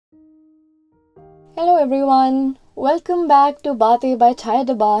Hello everyone, welcome back to Baate by Chai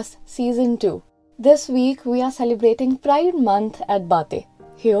Dabas Season 2. This week we are celebrating Pride Month at Baate.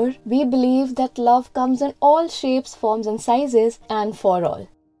 Here we believe that love comes in all shapes, forms and sizes and for all.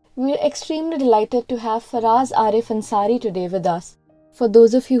 We are extremely delighted to have Faraz Arif Ansari today with us. For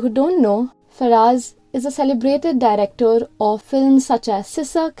those of you who don't know, Faraz is a celebrated director of films such as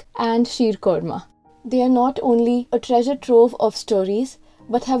Sisak and Sheer Korma. They are not only a treasure trove of stories,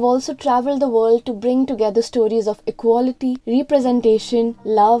 but have also traveled the world to bring together stories of equality, representation,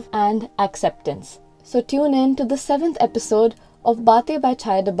 love and acceptance. So tune in to the 7th episode of Baate by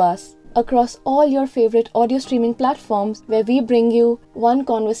Chai Dabas across all your favorite audio streaming platforms, where we bring you one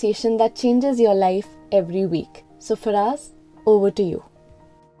conversation that changes your life every week. So Faraz, over to you.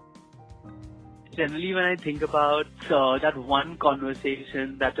 Generally, when I think about that one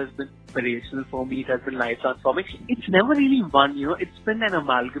conversation that has been inspirational for me, it has been life transforming, it's never really one, it's been an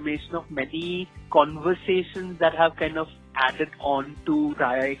amalgamation of many conversations that have kind of added on to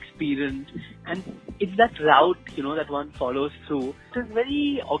prior experience, and it's that route, that one follows through. It is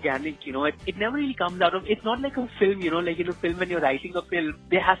very organic, it never really comes out of, it's not like a film, like in a film when you're writing a film,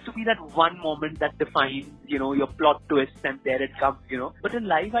 there has to be that one moment that defines, your plot twist and there it comes, But in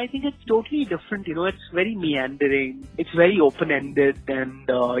life, I think it's totally different, it's very meandering, it's very open-ended and,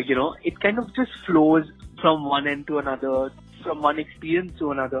 it kind of just flows from one end to another, from one experience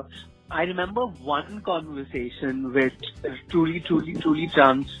to another. I remember one conversation which truly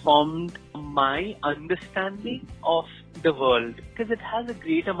transformed my understanding of the world, because it has a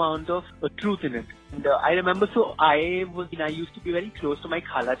great amount of truth in it. And I remember, I used to be very close to my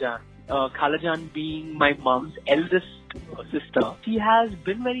Khalajan. Khalajan being my mom's eldest sister. She has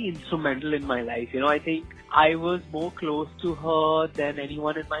been very instrumental in my life. I think I was more close to her than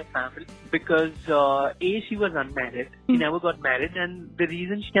anyone in my family because she was unmarried. She never got married, and the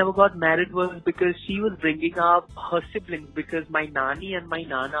reason she never got married was because she was bringing up her siblings, because my Nani and my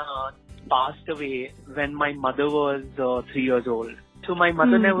Nana passed away when my mother was 3 years old. So my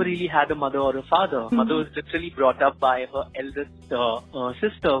mother never really had a mother or a father. Mother was literally brought up by her eldest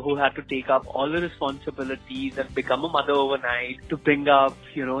sister, who had to take up all the responsibilities and become a mother overnight to bring up,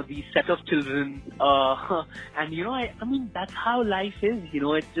 these set of children. And, I mean, that's how life is,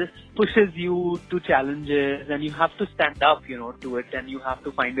 it just pushes you to challenges and you have to stand up, to it, and you have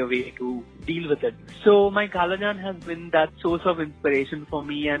to find a way to deal with it. So my Khalajan has been that source of inspiration for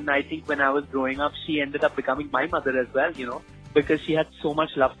me, and I think when I was growing up, she ended up becoming my mother as well, because she had so much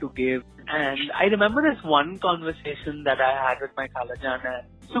love to give. And I remember this one conversation that I had with my Khalajan.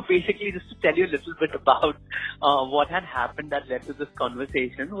 So basically, just to tell you a little bit about what had happened that led to this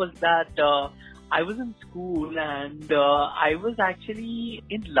conversation, was that I was in school and I was actually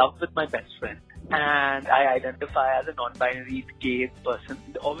in love with my best friend. And I identify as a non-binary gay person.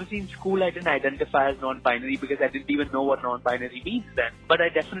 Obviously in school I didn't identify as non-binary because I didn't even know what non-binary means then. But I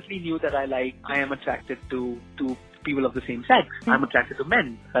definitely knew that I am attracted to people of the same sex. I'm attracted to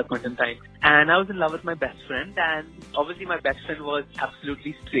men at that point in time. And I was in love with my best friend, and obviously my best friend was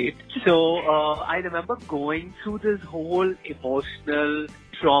absolutely straight. So I remember going through this whole emotional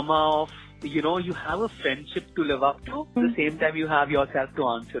trauma of, you have a friendship to live up to, at the same time you have yourself to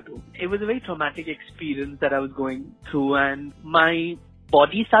answer to. It was a very traumatic experience that I was going through, and my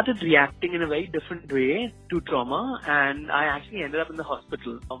body started reacting in a very different way to trauma, and I actually ended up in the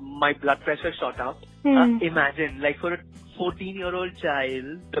hospital. My blood pressure shot up. Imagine, like for a 14-year-old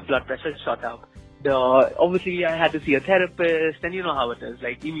child, the blood pressure shot up. Obviously, I had to see a therapist, and you know how it is.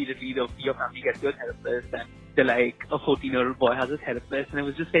 Like, immediately, your family gets your therapist, and they're like, a 14-year-old boy has a therapist, and it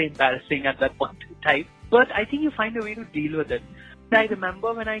was just very embarrassing at that point in time. But I think you find a way to deal with it. I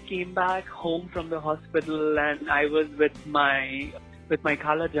remember when I came back home from the hospital, and I was with my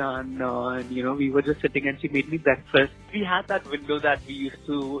Khalajan, and we were just sitting and she made me breakfast. We had that window that we used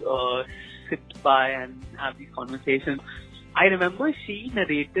to sit by and have these conversations. I remember she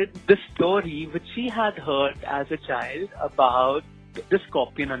narrated the story which she had heard as a child about the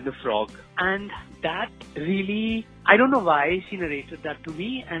scorpion and the frog. And that really, I don't know why she narrated that to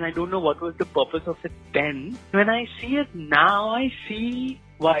me, and I don't know what was the purpose of it then. When I see it now, I see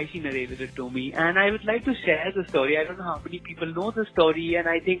why she narrated it to me, and I would like to share the story. I don't know how many people know the story, and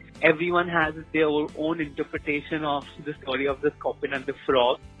I think everyone has their own interpretation of the story of the scorpion and the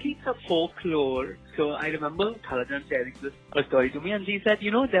frog. It's a folklore. So I remember Khalajan sharing this story to me, and she said,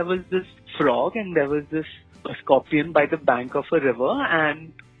 there was this frog and there was this scorpion by the bank of a river,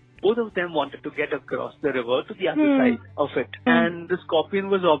 and both of them wanted to get across the river to the other side of it. And the scorpion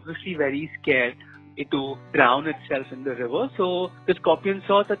was obviously very scared to drown itself in the river. So the scorpion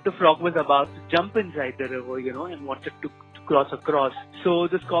saw that the frog was about to jump inside the river, and wanted to cross across. So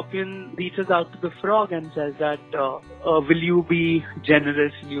the scorpion reaches out to the frog and says that, will you be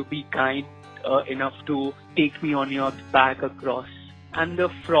generous, will you be kind enough to take me on your back across? And the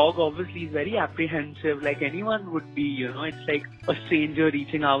frog obviously is very apprehensive, like anyone would be, you know. It's like a stranger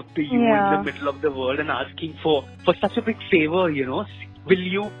reaching out to you in the middle of the world and asking for such a big favor, you know. Will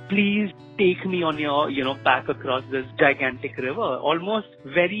you please take me on your, you know, back across this gigantic river? Almost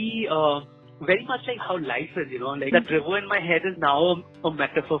very much like how life is, you know. Like that river in my head is now a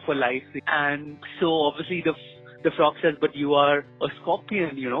metaphor for life. And so obviously the frog says, but you are a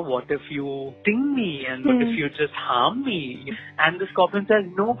scorpion, you know, what if you sting me and what if you just harm me? And the scorpion says,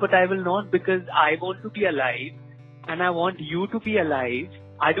 no, but I will not, because I want to be alive and I want you to be alive.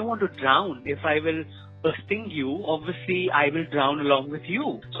 I don't want to drown. If I will sting you, obviously I will drown along with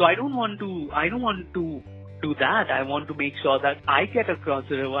you. So I don't want to do that. I want to make sure that I get across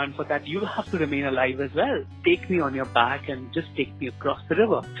the river, and for that you have to remain alive as well. Take me on your back and just take me across the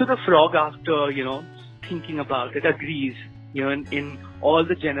river. So the frog, after, you know, thinking about it, agrees, you know, in all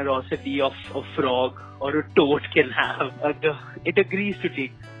the generosity of a frog or a toad can have. It agrees to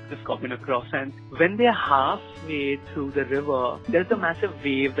take the scorpion across, and when they're halfway through the river, there's a massive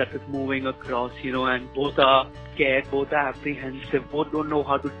wave that is moving across, you know, and both are scared, both are apprehensive, both don't know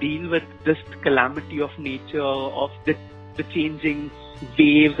how to deal with this calamity of nature, of the changing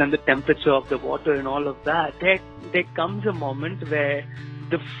waves and the temperature of the water and all of that. There comes a moment where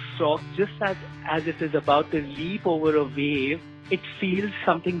the frog, just as it is about to leap over a wave, it feels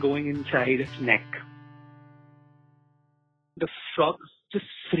something going inside its neck. The frog just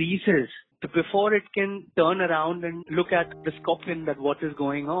freezes. Before it can turn around and look at the scorpion, that what is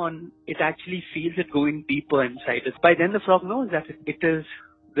going on, it actually feels it going deeper inside it. By then the frog knows that it is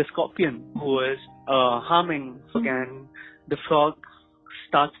the scorpion who is harming the frog, and the frog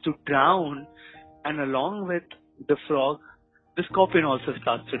starts to drown, and along with the frog, the scorpion also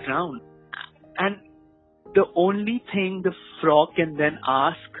starts to drown. And the only thing the frog can then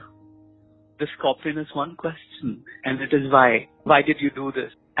ask the scorpion is one question, and it is why? Why did you do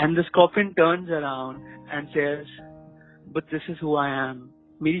this? And the scorpion turns around and says, but this is who I am.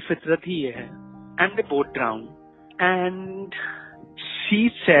 Meri fitrat hi ye hai. And they both drown. And she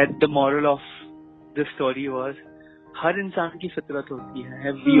said, the moral of the story was, har insaan ki fitrat hoti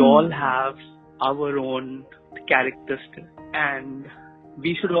hai. We all have our own characteristics, and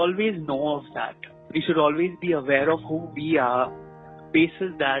we should always know of that. We should always be aware of who we are,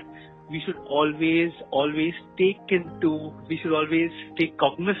 basis that we should always take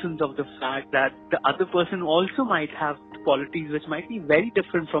cognizance of the fact that the other person also might have qualities which might be very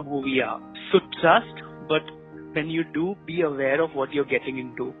different from who we are. So trust, but when you do, be aware of what you're getting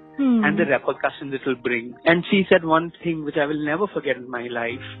into and the repercussions it will bring. And she said one thing which I will never forget in my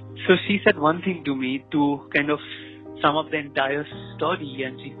life. So she said one thing to me to kind of sum up the entire story,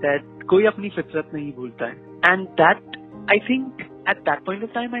 and she said, "Koi apni fitrat nahi bhulta hai." And that, I think, at that point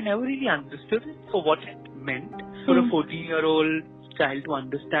of time, I never really understood it for what it meant for a 14-year-old child to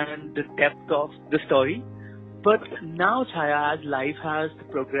understand the depth of the story. But now, Chaya, as life has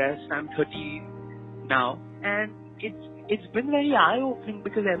progressed, I'm 30 now, and it's been very eye-opening,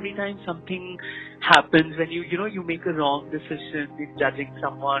 because every time something happens, when you make a wrong decision in judging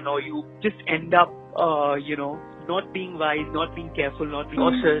someone, or you just end up, not being wise, not being careful, not being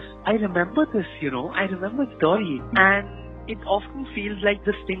cautious. I remember this, I remember the story, and it often feels like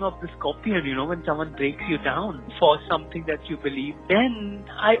the sting of the scorpion, when someone breaks you down for something that you believe. Then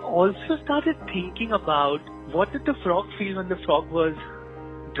I also started thinking about, what did the frog feel when the frog was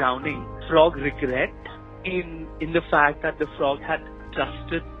drowning? Frog regret in the fact that the frog had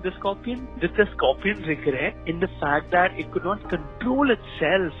trusted the scorpion? Did the scorpion regret in the fact that it could not control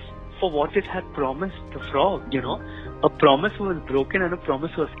itself for what it had promised the frog? A promise was broken and a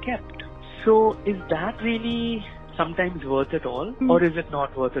promise was kept. So is that really sometimes worth it all? Or is it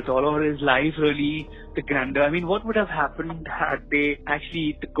not worth it all? Or is life really the grander? I mean, what would have happened had they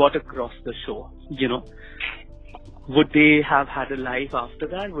actually got across the shore? Would they have had a life after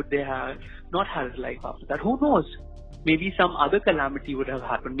that? Would they have not had a life after that? Who knows? Maybe some other calamity would have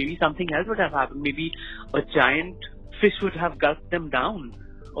happened. Maybe something else would have happened. Maybe a giant fish would have gulped them down,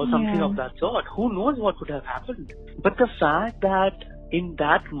 or something of that sort. Who knows what would have happened? But the fact that in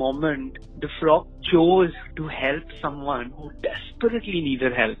that moment, the frog chose to help someone who desperately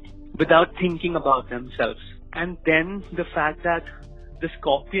needed help without thinking about themselves. And then the fact that the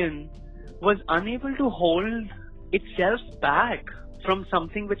scorpion was unable to hold itself back from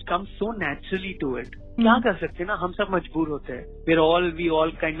something which comes so naturally to it. क्या कर सकते ना, हम सब मजबूर होते हैं. We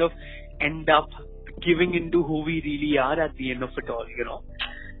all kind of end up giving into who we really are at the end of it all,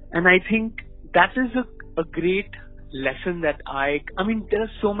 And I think that is a great lesson that I mean, there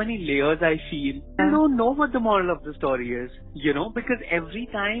are so many layers I feel. I don't know what the moral of the story is, because every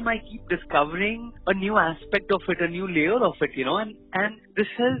time I keep discovering a new aspect of it, a new layer of it, and this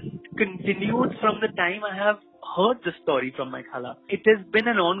has continued from the time I have heard the story from my khala. It has been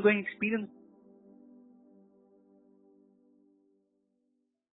an ongoing experience.